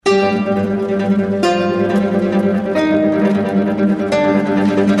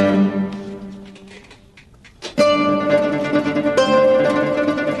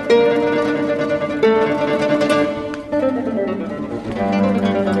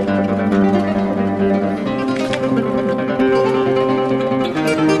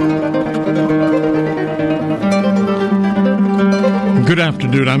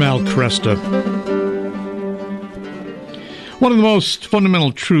afternoon. I'm Al Cresta. One of the most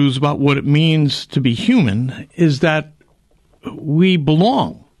fundamental truths about what it means to be human is that we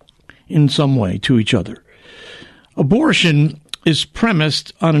belong in some way to each other. Abortion is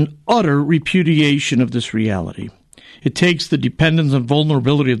premised on an utter repudiation of this reality. It takes the dependence and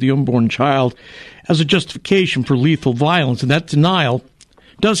vulnerability of the unborn child as a justification for lethal violence, and that denial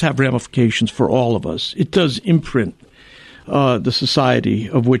does have ramifications for all of us. It does imprint the society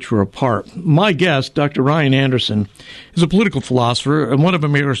of which we're a part. My guest, Dr. Ryan Anderson, is a political philosopher and one of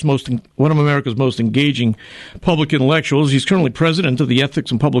America's most engaging public intellectuals. He's currently president of the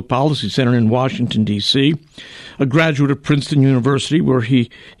Ethics and Public Policy Center in Washington, D.C., a graduate of Princeton University, where he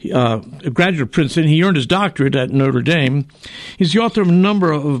earned his doctorate at Notre Dame. He's the author of a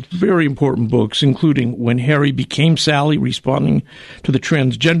number of very important books, including When Harry Became Sally, Responding to the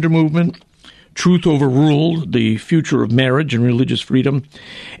Transgender Movement, Truth Overruled, The Future of Marriage and Religious Freedom,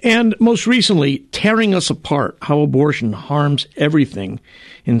 and most recently, Tearing Us Apart, How Abortion Harms Everything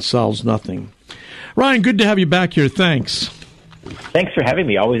and Solves Nothing. Ryan, good to have you back here. Thanks. Thanks for having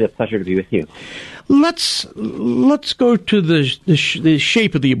me. Always a pleasure to be with you. Let's go to the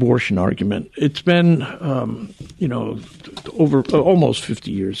shape of the abortion argument. It's been, over almost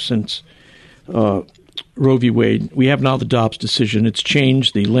 50 years since Roe v. Wade. We have now the Dobbs decision. It's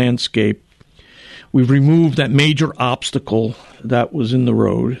changed the landscape. We've removed that major obstacle that was in the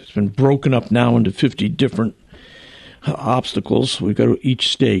road. It's been broken up now into 50 different obstacles. We've got to each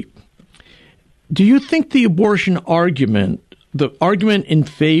state. Do you think the abortion argument, the argument in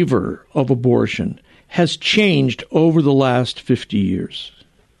favor of abortion, has changed over the last 50 years?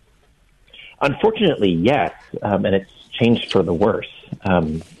 Unfortunately, yes, and it's changed for the worse.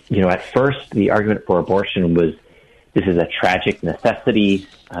 At first, the argument for abortion was this is a tragic necessity.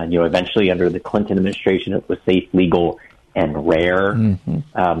 Eventually under the Clinton administration, it was safe, legal, and rare.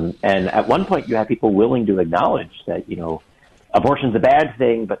 Mm-hmm. And at one point, you had people willing to acknowledge that, abortion's a bad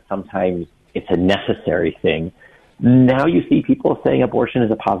thing, but sometimes it's a necessary thing. Now you see people saying abortion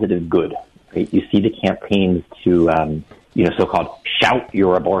is a positive good. Right? You see the campaigns to, so-called shout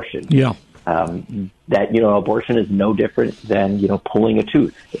your abortion. Yeah. That, abortion is no different than, pulling a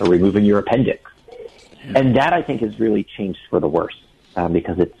tooth or removing your appendix. And that, I think, has really changed for the worse,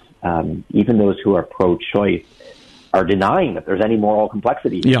 because it's even those who are pro-choice are denying that there's any moral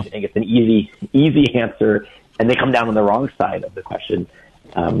complexity. Yeah. I think it's an easy answer, and they come down on the wrong side of the question.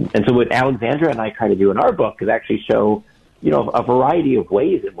 And so what Alexandra and I try to do in our book is actually show, a variety of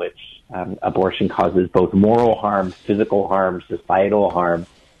ways in which abortion causes both moral harm, physical harm, societal harm,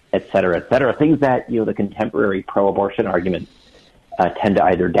 et cetera, things that, the contemporary pro-abortion arguments tend to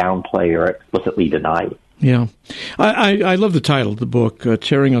either downplay or explicitly deny. Yeah. I love the title of the book,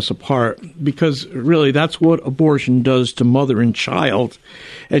 Tearing Us Apart, because really that's what abortion does to mother and child,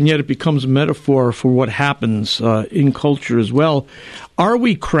 and yet it becomes a metaphor for what happens in culture as well. Are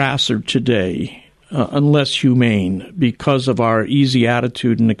we crasser today, and less humane, because of our easy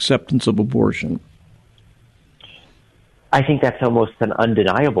attitude and acceptance of abortion? I think that's almost an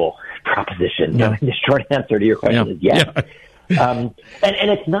undeniable proposition. Yeah. The short answer to your question is yes. Yeah. And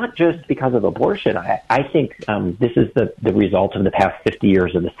it's not just because of abortion. I think this is the result of the past 50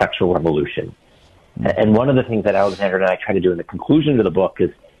 years of the sexual revolution. And one of the things that Alexander and I try to do in the conclusion of the book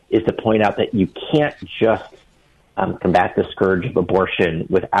is to point out that you can't just combat the scourge of abortion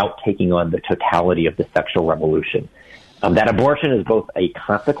without taking on the totality of the sexual revolution. That abortion is both a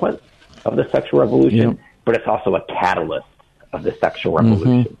consequence of the sexual revolution, but it's also a catalyst of the sexual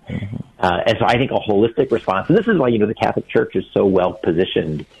revolution. Mm-hmm. And so I think a holistic response, and this is why, the Catholic Church is so well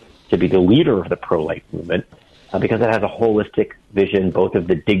positioned to be the leader of the pro-life movement, because it has a holistic vision both of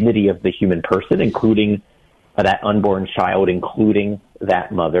the dignity of the human person, including that unborn child, including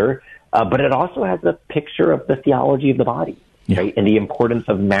that mother, but it also has a picture of the theology of the body, right? And the importance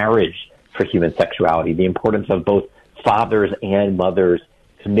of marriage for human sexuality, the importance of both fathers and mothers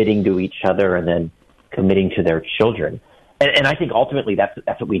committing to each other and then committing to their children. And I think ultimately that's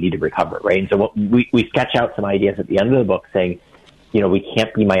what we need to recover, right? And so we sketch out some ideas at the end of the book saying, we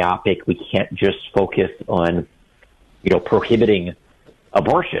can't be myopic. We can't just focus on, prohibiting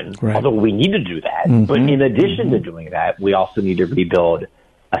abortion, right, although we need to do that. Mm-hmm. But in addition to doing that, we also need to rebuild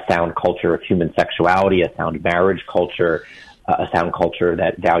a sound culture of human sexuality, a sound marriage culture, a sound culture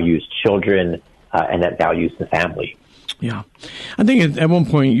that values children and that values the family. Yeah. I think at one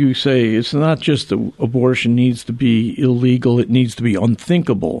point you say it's not just that abortion needs to be illegal, it needs to be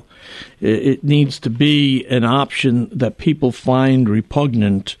unthinkable. It needs to be an option that people find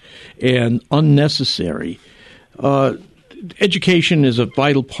repugnant and unnecessary. Education is a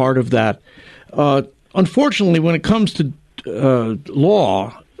vital part of that. Unfortunately, when it comes to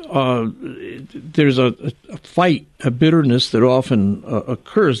law, there's a fight, a bitterness that often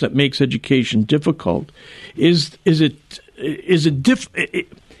occurs that makes education difficult.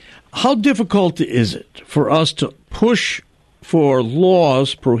 How difficult is it for us to push for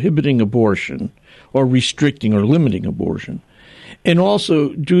laws prohibiting abortion or restricting or limiting abortion, and also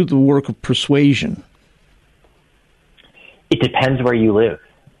do the work of persuasion? It depends where you live,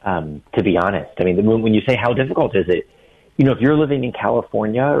 to be honest. I mean, when you say how difficult is it, if you're living in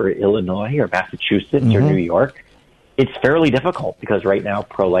California or Illinois or Massachusetts or New York, it's fairly difficult because right now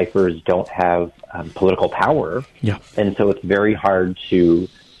pro-lifers don't have political power. Yeah. And so it's very hard to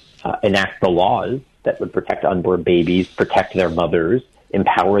enact the laws that would protect unborn babies, protect their mothers,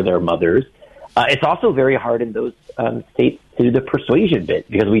 empower their mothers. It's also very hard in those states to do the persuasion bit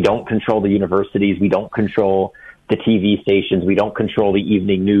because we don't control the universities, we don't control the TV stations, we don't control the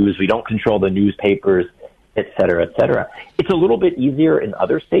evening news, we don't control the newspapers, et cetera, et cetera. It's a little bit easier in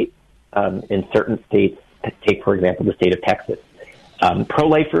other states. In certain states, take, for example, the state of Texas.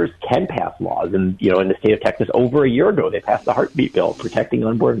 Pro-lifers can pass laws. And, in the state of Texas, over a year ago, they passed the heartbeat bill protecting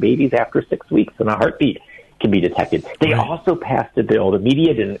unborn babies after 6 weeks when a heartbeat can be detected. They also passed a bill. The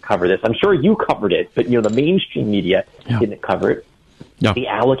media didn't cover this. I'm sure you covered it, but, the mainstream media didn't cover it. Yeah. They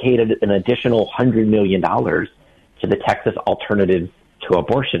allocated an additional $100 million to the Texas Alternatives to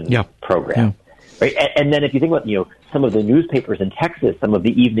Abortion program. Yeah. Right? And then if you think about, some of the newspapers in Texas, some of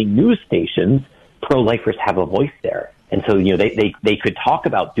the evening news stations, pro-lifers have a voice there. And so, they could talk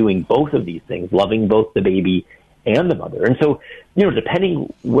about doing both of these things, loving both the baby and the mother. And so,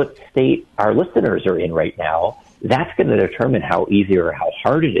 depending what state our listeners are in right now, that's going to determine how easy or how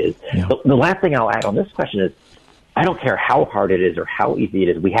hard it is. Yeah. The last thing I'll add on this question is, I don't care how hard it is or how easy it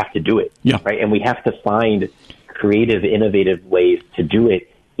is, we have to do it. Yeah. Right? And we have to find creative, innovative ways to do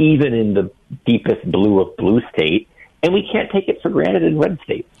it, even in the deepest blue of blue state. And we can't take it for granted in red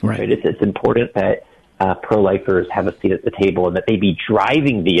states. Right? It's important that pro-lifers have a seat at the table and that they be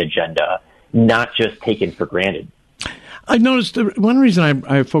driving the agenda, not just taken for granted. I noticed one reason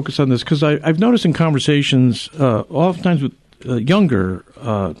I focus on this because I've noticed in conversations, oftentimes with younger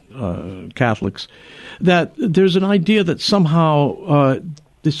Catholics, that there's an idea that somehow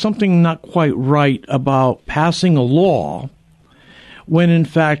there's something not quite right about passing a law when, in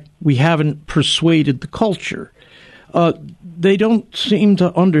fact, we haven't persuaded the culture. They don't seem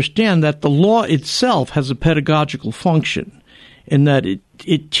to understand that the law itself has a pedagogical function in that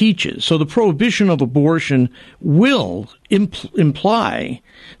it teaches. So the prohibition of abortion will imply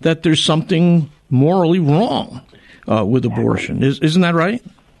that there's something morally wrong with abortion. Isn't that right?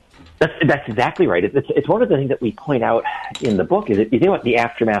 That's exactly right. It's one of the things that we point out in the book is that you think about the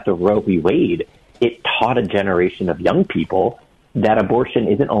aftermath of Roe v. Wade, it taught a generation of young people that abortion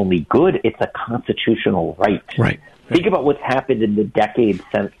isn't only good, it's a constitutional right. Right. Think about what's happened in the decades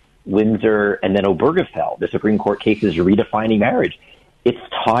since Windsor and then Obergefell, the Supreme Court cases redefining marriage. It's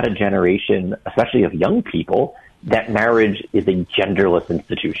taught a generation, especially of young people, that marriage is a genderless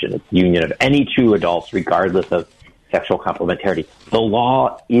institution. It's the union of any two adults, regardless of sexual complementarity. The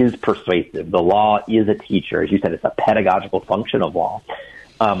law is persuasive. The law is a teacher. As you said, it's a pedagogical function of law.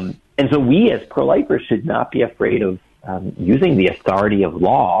 And so we as pro-lifers should not be afraid of using the authority of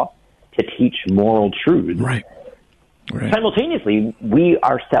law to teach moral truths. Right. Simultaneously, we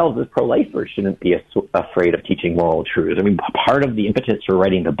ourselves as pro-lifers shouldn't be afraid of teaching moral truths. I mean, part of the impetus for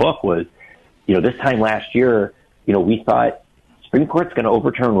writing the book was, this time last year, we thought Supreme Court's going to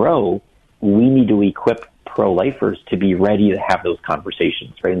overturn Roe. We need to equip pro-lifers to be ready to have those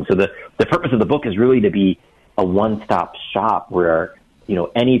conversations, right? And so the purpose of the book is really to be a one-stop shop where,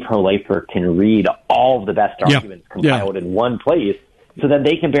 any pro-lifer can read all of the best arguments compiled in one place, so that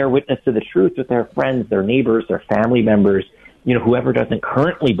they can bear witness to the truth with their friends, their neighbors, their family members, whoever doesn't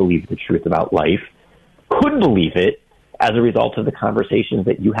currently believe the truth about life could believe it as a result of the conversations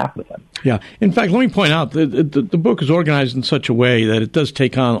that you have with them. Yeah. In fact, let me point out that the book is organized in such a way that it does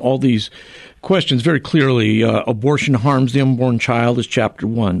take on all these questions very clearly. Abortion harms the unborn child is Chapter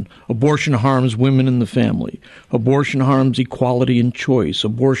 1. Abortion harms women in the family. Abortion harms equality and choice.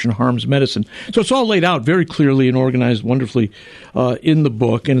 Abortion harms medicine. So it's all laid out very clearly and organized wonderfully in the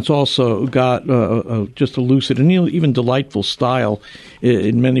book, and it's also got just a lucid and even delightful style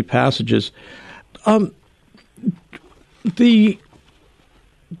in many passages.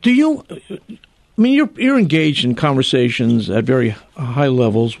 You're engaged in conversations at very high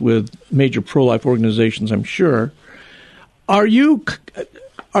levels with major pro-life organizations, I'm sure. Are you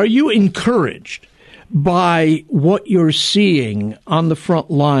encouraged by what you're seeing on the front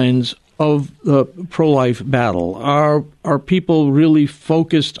lines of the pro-life battle? Are people really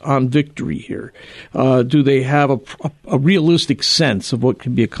focused on victory here? Do they have a realistic sense of what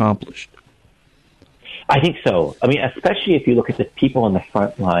can be accomplished? I think so. I mean, especially if you look at the people on the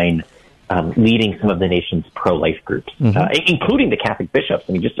front line leading some of the nation's pro-life groups, including the Catholic bishops.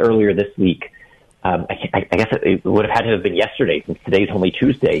 I mean, just earlier this week, I guess it would have had to have been yesterday, since today's only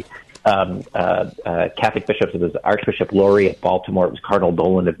Tuesday. Catholic bishops, it was Archbishop Laurie of Baltimore, it was Cardinal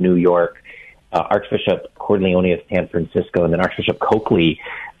Dolan of New York, Archbishop Cordileone of San Francisco, and then Archbishop Coakley.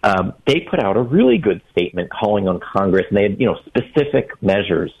 They put out a really good statement calling on Congress, and they had, specific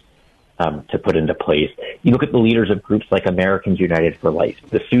measures to put into place. You look at the leaders of groups like Americans United for Life,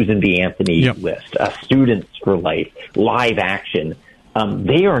 the Susan B. Anthony list, Students for Life, Live Action.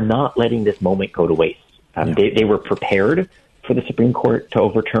 They are not letting this moment go to waste. They were prepared for the Supreme Court to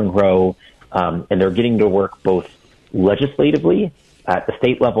overturn Roe, and they're getting to work both legislatively at the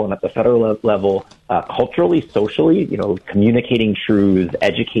state level and at the federal level, culturally, socially, communicating truths,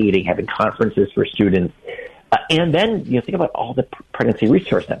 educating, having conferences for students. And then, think about all the pregnancy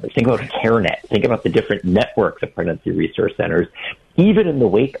resource centers. Think about CareNet. Think about the different networks of pregnancy resource centers. Even in the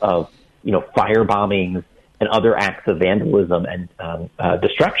wake of, fire bombings and other acts of vandalism and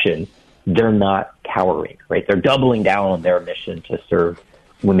destruction, they're not cowering, right? They're doubling down on their mission to serve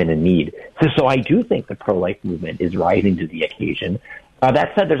women in need. So I do think the pro-life movement is rising to the occasion.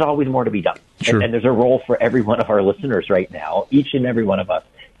 That said, there's always more to be done. Sure. And there's a role for every one of our listeners right now. Each and every one of us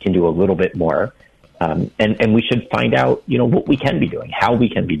can do a little bit more. And we should find out, what we can be doing, how we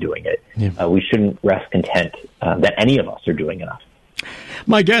can be doing it. Yeah. We shouldn't rest content that any of us are doing enough.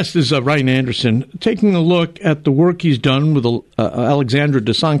 My guest is Ryan Anderson, taking a look at the work he's done with Alexandra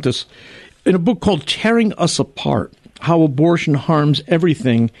DeSanctis in a book called Tearing Us Apart: How Abortion Harms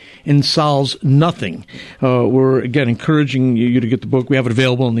Everything and Solves Nothing. We're, again, encouraging you to get the book. We have it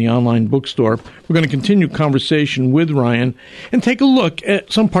available in the online bookstore. We're going to continue conversation with Ryan and take a look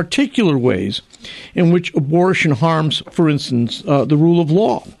at some particular ways in which abortion harms, for instance, the rule of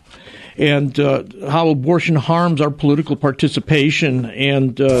law, and how abortion harms our political participation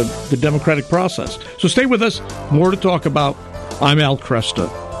and the democratic process. So stay with us. More to talk about. I'm Al Kresta.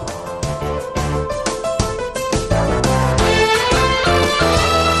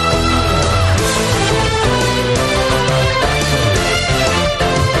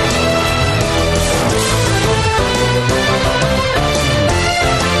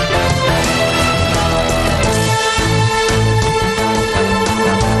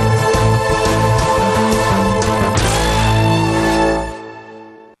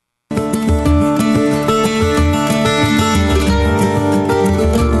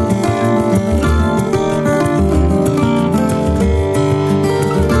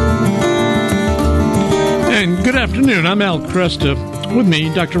 I'm Al Kresta. With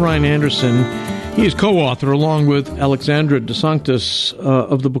me, Dr. Ryan Anderson. He is co-author, along with Alexandra DeSanctis,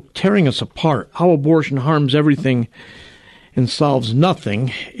 of the book Tearing Us Apart: How Abortion Harms Everything and Solves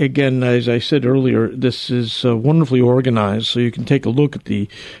Nothing. Again, as I said earlier, this is wonderfully organized, so you can take a look at the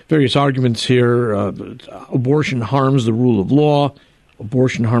various arguments here. Abortion harms the rule of law.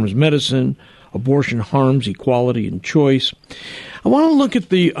 Abortion harms medicine. Abortion harms equality and choice. I want to look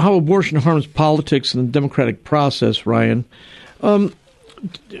at how abortion harms politics and the democratic process, Ryan. Right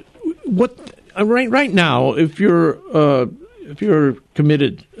now, if you're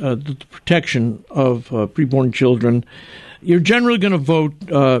committed to the protection of preborn children, you're generally going to vote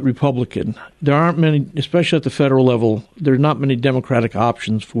Republican. There aren't many, especially at the federal level, there are not many Democratic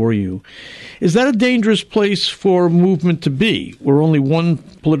options for you. Is that a dangerous place for a movement to be, where only one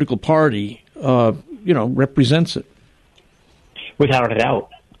political party, represents it? Without a doubt.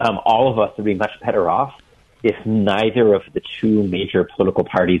 All of us would be much better off if neither of the two major political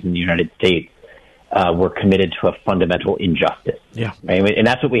parties in the United States were committed to a fundamental injustice. Yeah. Right? And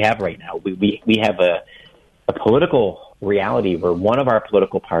that's what we have right now. We have a political reality where one of our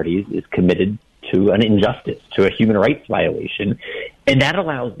political parties is committed to an injustice, to a human rights violation, and that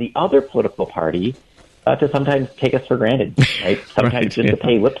allows the other political party to sometimes take us for granted, right? Sometimes just to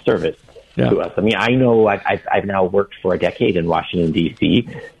pay lip service to us. I mean, I know I've now worked for a decade in Washington, D.C.,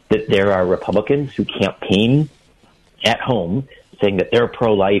 that there are Republicans who campaign at home saying that they're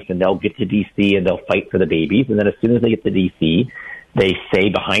pro-life and they'll get to D.C. and they'll fight for the babies. And then as soon as they get to D.C., they say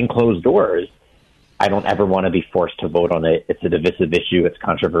behind closed doors, I don't ever want to be forced to vote on it. It's a divisive issue. It's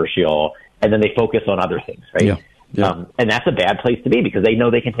controversial. And then they focus on other things, right? Yeah. Yeah. And that's a bad place to be because they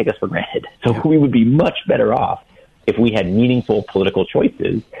know they can take us for granted. So we would be much better off if we had meaningful political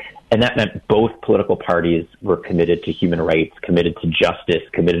choices. And that meant both political parties were committed to human rights, committed to justice,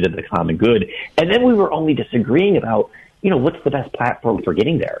 committed to the common good. And then we were only disagreeing about, what's the best platform for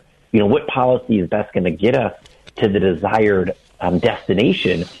getting there. what policy is best going to get us to the desired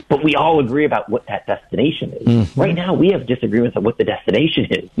destination, but we all agree about what that destination is. Mm-hmm. Right now, we have disagreements on what the destination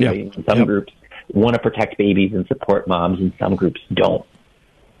is. Yeah. Right? Some groups want to protect babies and support moms, and some groups don't.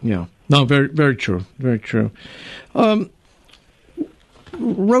 Yeah. No, very, very true. Very true. Roe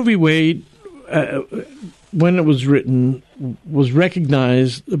v. Wade, when it was written, was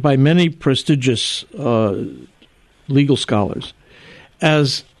recognized by many prestigious legal scholars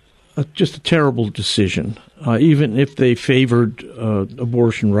as just a terrible decision. Even if they favored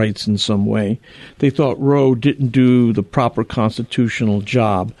abortion rights in some way, they thought Roe didn't do the proper constitutional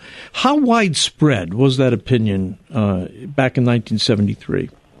job. How widespread was that opinion back in 1973?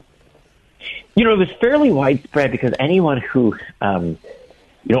 It was fairly widespread because anyone who,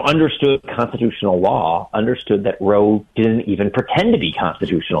 understood constitutional law understood that Roe didn't even pretend to be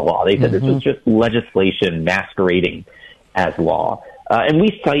constitutional law. They said this was just legislation masquerading as law. And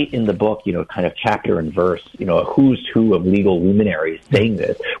we cite in the book, kind of chapter and verse, a who's who of legal luminaries saying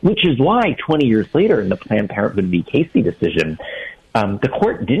this, which is why 20 years later in the Planned Parenthood v. Casey decision, the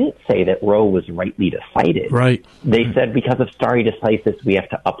court didn't say that Roe was rightly decided. Right. They said because of stare decisis, we have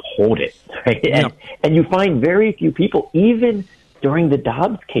to uphold it. Right? Yep. And you find very few people, even during the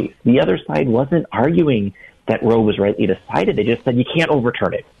Dobbs case, the other side wasn't arguing that Roe was rightly decided. They just said you can't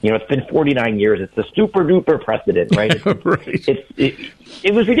overturn it. It's been 49 years. It's a super duper precedent, right? Right.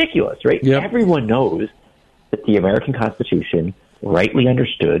 It was ridiculous, right? Yep. Everyone knows that the American Constitution, rightly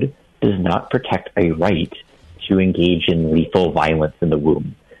understood, does not protect a right to engage in lethal violence in the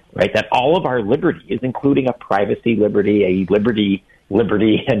womb, right? That all of our liberties, including a privacy liberty, a liberty,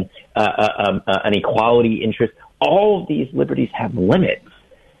 and an equality interest, all of these liberties have limits.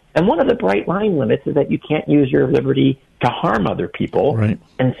 And one of the bright line limits is that you can't use your liberty to harm other people, right,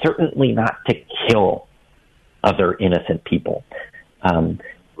 and certainly not to kill other innocent people. And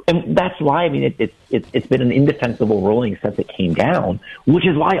that's why, it's been an indefensible ruling since it came down, which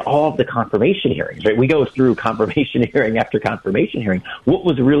is why all of the confirmation hearings, right? We go through confirmation hearing after confirmation hearing. What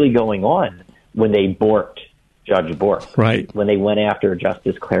was really going on when they borked Judge Bork? Right. When they went after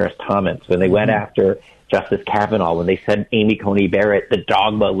Justice Clarence Thomas, when they went after Justice Kavanaugh, when they said Amy Coney Barrett, the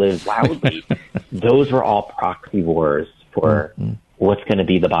dogma lives loudly. Those were all proxy wars for what's going to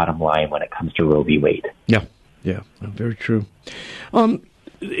be the bottom line when it comes to Roe v. Wade. Yeah, very true.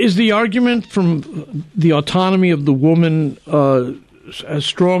 Is the argument from the autonomy of the woman as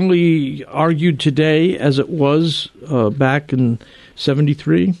strongly argued today as it was back in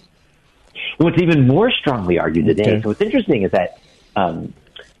 73? Well, it's even more strongly argued today. Okay. So what's interesting is that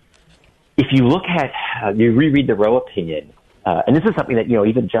if you look at, you reread the Roe opinion, and this is something that,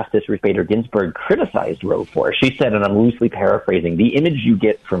 even Justice Ruth Bader Ginsburg criticized Roe for. She said, and I'm loosely paraphrasing, the image you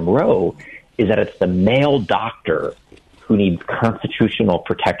get from Roe is that it's the male doctor who needs constitutional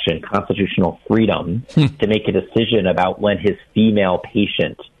protection, constitutional freedom to make a decision about when his female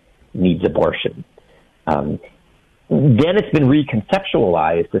patient needs abortion. Then it's been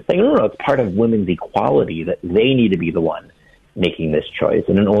reconceptualized to say, no, it's part of women's equality that they need to be the one making this choice.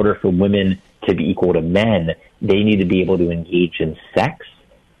 And in order for women to be equal to men, they need to be able to engage in sex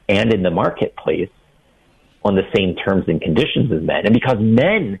and in the marketplace on the same terms and conditions as men. And because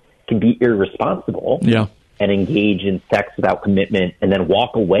men can be irresponsible and engage in sex without commitment and then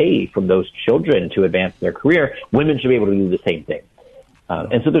walk away from those children to advance their career, women should be able to do the same thing.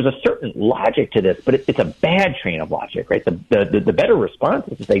 And so there's a certain logic to this, but it's a bad train of logic, right? The better response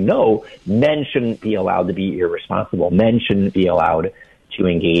is to say, no, men shouldn't be allowed to be irresponsible. Men shouldn't be allowed to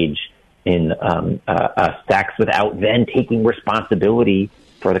engage in sex without then taking responsibility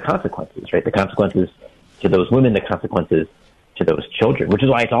for the consequences, right? The consequences to those women, the consequences to those children, which is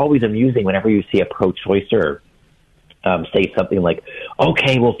why it's always amusing whenever you see a pro-choicer say something like,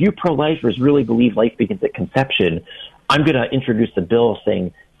 okay, well, if you pro-lifers really believe life begins at conception, I'm going to introduce a bill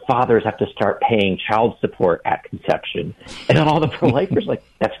saying fathers have to start paying child support at conception. And then all the pro-lifers like,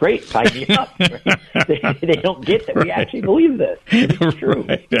 that's great, sign me up. Right? They don't get that we actually believe this. It's true.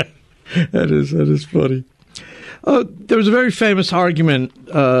 Right. That is funny. There was a very famous argument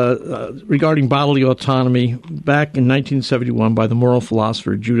regarding bodily autonomy back in 1971 by the moral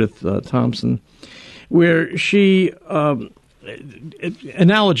philosopher Judith Thomson, where she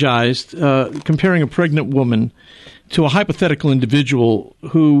analogized comparing a pregnant woman to a hypothetical individual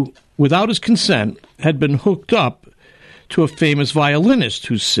who, without his consent, had been hooked up to a famous violinist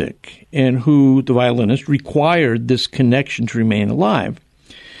who's sick, and who the violinist required this connection to remain alive.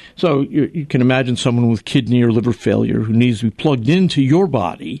 So you can imagine someone with kidney or liver failure who needs to be plugged into your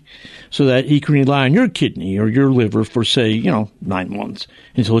body so that he can rely on your kidney or your liver for, say, 9 months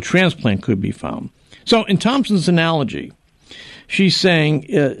until a transplant could be found. So in Thompson's analogy, she's saying,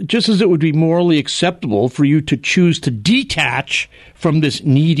 just as it would be morally acceptable for you to choose to detach from this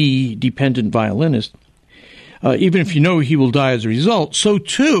needy, dependent violinist, even if you know he will die as a result, so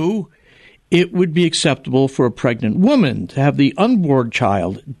too it would be acceptable for a pregnant woman to have the unborn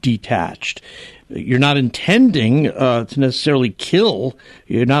child detached. You're not intending to necessarily kill.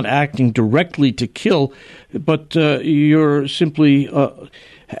 You're not acting directly to kill, but you're simply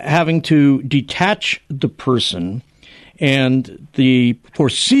having to detach the person, and the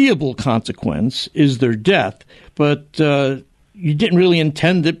foreseeable consequence is their death. But you didn't really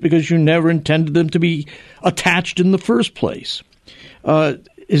intend it because you never intended them to be attached in the first place.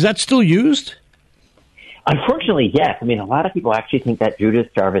 Is that still used? Unfortunately, yes. I mean, a lot of people actually think that Judith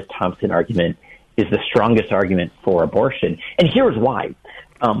Jarvis Thompson argument is the strongest argument for abortion. And here's why.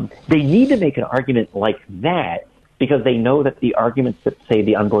 They need to make an argument like that because they know that the arguments that say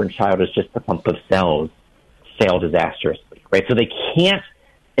the unborn child is just a clump of cells fail disastrously, right? So they can't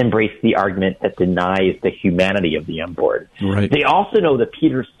embrace the argument that denies the humanity of the unborn. Right. They also know the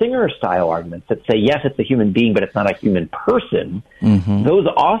Peter Singer-style arguments that say, yes, it's a human being, but it's not a human person. Mm-hmm. Those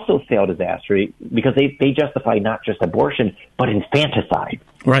also fail disastrously because they justify not just abortion, but infanticide.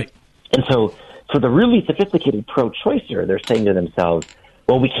 Right. And so for the really sophisticated pro-choicer, they're saying to themselves,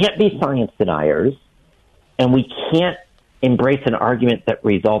 well, we can't be science deniers, and we can't embrace an argument that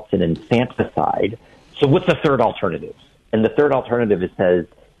results in infanticide. So what's the third alternative? And the third alternative says,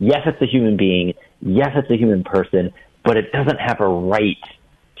 yes, it's a human being, yes, it's a human person, but it doesn't have a right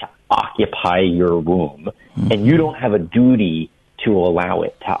to occupy your womb, and you don't have a duty to allow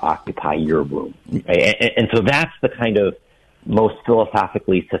it to occupy your womb. Right? And so that's the kind of most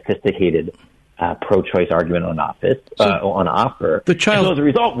philosophically sophisticated pro-choice argument on offer. The child, and so as a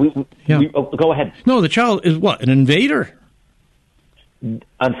result, we go ahead. No, the child is what, an invader?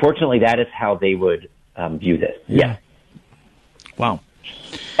 Unfortunately, that is how they would view this. Yeah. Yes. Wow.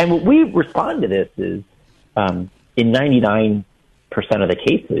 And what we respond to this is, in 99% of the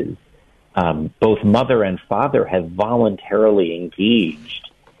cases, both mother and father have voluntarily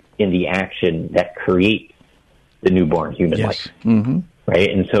engaged in the action that creates the newborn human life. Mm-hmm. Right?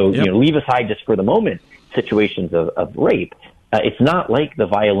 And so, leave aside just for the moment situations of rape. It's not like the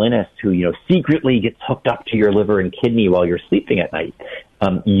violinist who, secretly gets hooked up to your liver and kidney while you're sleeping at night.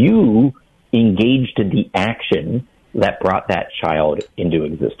 You engaged in the action that brought that child into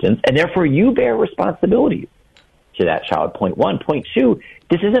existence, and therefore you bear responsibilities to that child, point one. Point two,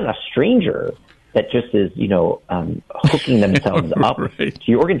 this isn't a stranger that just is, hooking themselves up right. to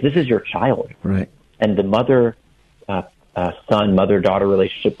your organs. This is your child. Right. And the mother-son, mother-daughter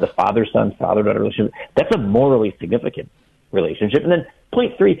relationship, the father-son, father-daughter relationship, that's a morally significant relationship. And then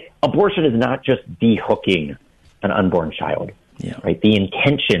point three, abortion is not just de-hooking an unborn child. Yeah. Right? The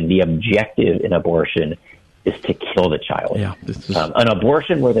intention, the objective in abortion is to kill the child. Yeah, an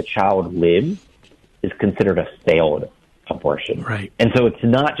abortion where the child lives is considered a failed abortion. Right. And so it's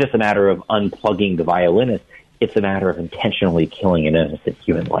not just a matter of unplugging the violinist, it's a matter of intentionally killing an innocent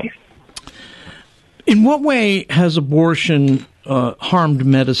human life. In what way has abortion harmed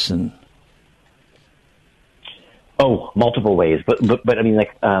medicine? Oh, multiple ways. But I mean,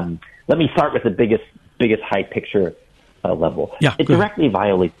 let me start with the biggest high picture level. Yeah, it directly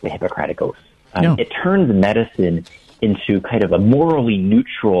violates the Hippocratic Oath. Yeah. It turns medicine into kind of a morally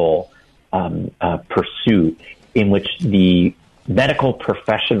neutral pursuit in which the medical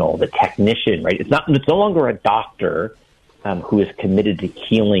professional, the technician, right? It's no longer a doctor who is committed to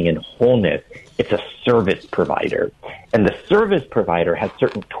healing and wholeness. It's a service provider, and the service provider has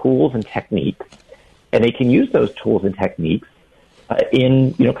certain tools and techniques, and they can use those tools and techniques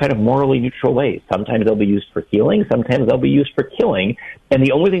in kind of morally neutral ways. Sometimes they'll be used for healing, sometimes they'll be used for killing, and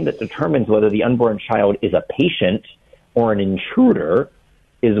the only thing that determines whether the unborn child is a patient or an intruder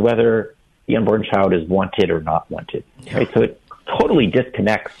is whether the unborn child is wanted or not wanted. Yeah. Right? So it totally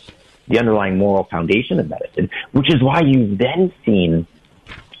disconnects the underlying moral foundation of medicine, which is why you've then seen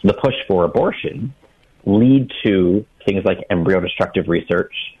the push for abortion lead to things like embryo-destructive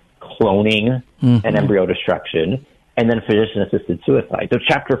research, cloning, and embryo destruction, and then physician-assisted suicide. So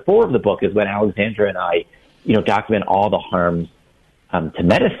chapter 4 of the book is when Alexandra and I, document all the harms to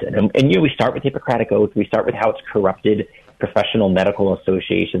medicine. And we start with Hippocratic Oath. We start with how it's corrupted professional medical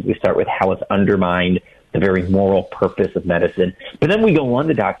associations. We start with how it's undermined the very moral purpose of medicine. But then we go on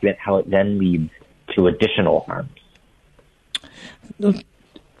to document how it then leads to additional harms.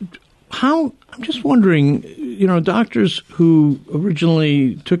 I'm just wondering, doctors who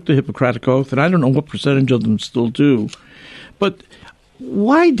originally took the Hippocratic Oath, and I don't know what percentage of them still do, but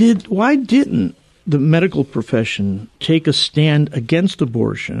why didn't the medical profession take a stand against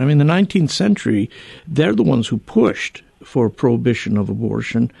abortion? I mean, the 19th century, they're the ones who pushed for prohibition of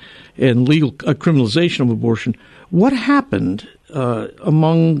abortion and legal criminalization of abortion. What happened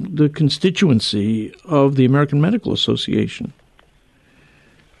among the constituency of the American Medical Association?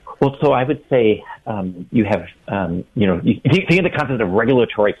 Well, so I would say you have, you think of the concept of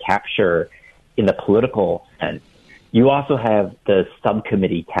regulatory capture in the political sense. You also have the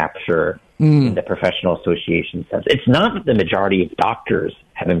subcommittee capture in the professional association sense. It's not that the majority of doctors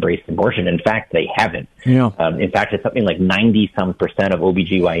have embraced abortion. In fact, they haven't. Yeah. In fact, it's something like 90-some% of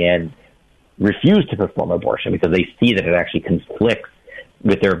OBGYNs refuse to perform abortion because they see that it actually conflicts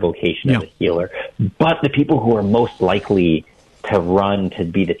with their vocation as a healer. But the people who are most likely to run to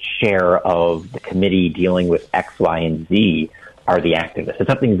be the chair of the committee dealing with X, Y, and Z are the activists. It's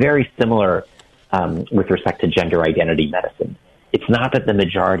something very similar with respect to gender identity medicine. It's not that the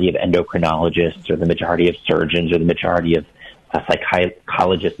majority of endocrinologists or the majority of surgeons or the majority of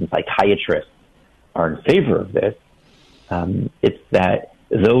psychologists and psychiatrists are in favor of this. It's that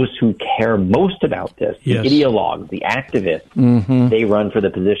those who care most about this, the ideologues, the activists, they run for the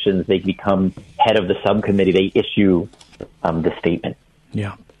positions, they become head of the subcommittee, they issue the statement.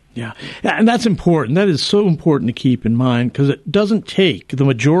 Yeah. And that's important. That is so important to keep in mind because it doesn't take the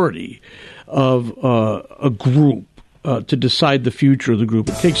majority of a group to decide the future of the group.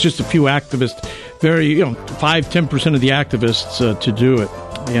 It takes just a few activists, 5-10% of the activists to do it.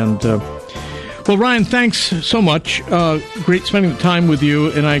 And well, Ryan, thanks so much. Great spending the time with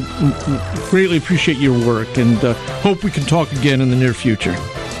you, and I greatly appreciate your work and hope we can talk again in the near future.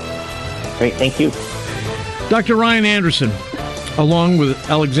 Great, thank you. Dr. Ryan Anderson, along with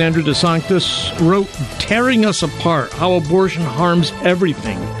Alexandra DeSanctis, wrote Tearing Us Apart, How Abortion Harms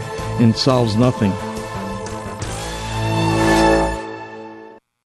Everything and Solves Nothing.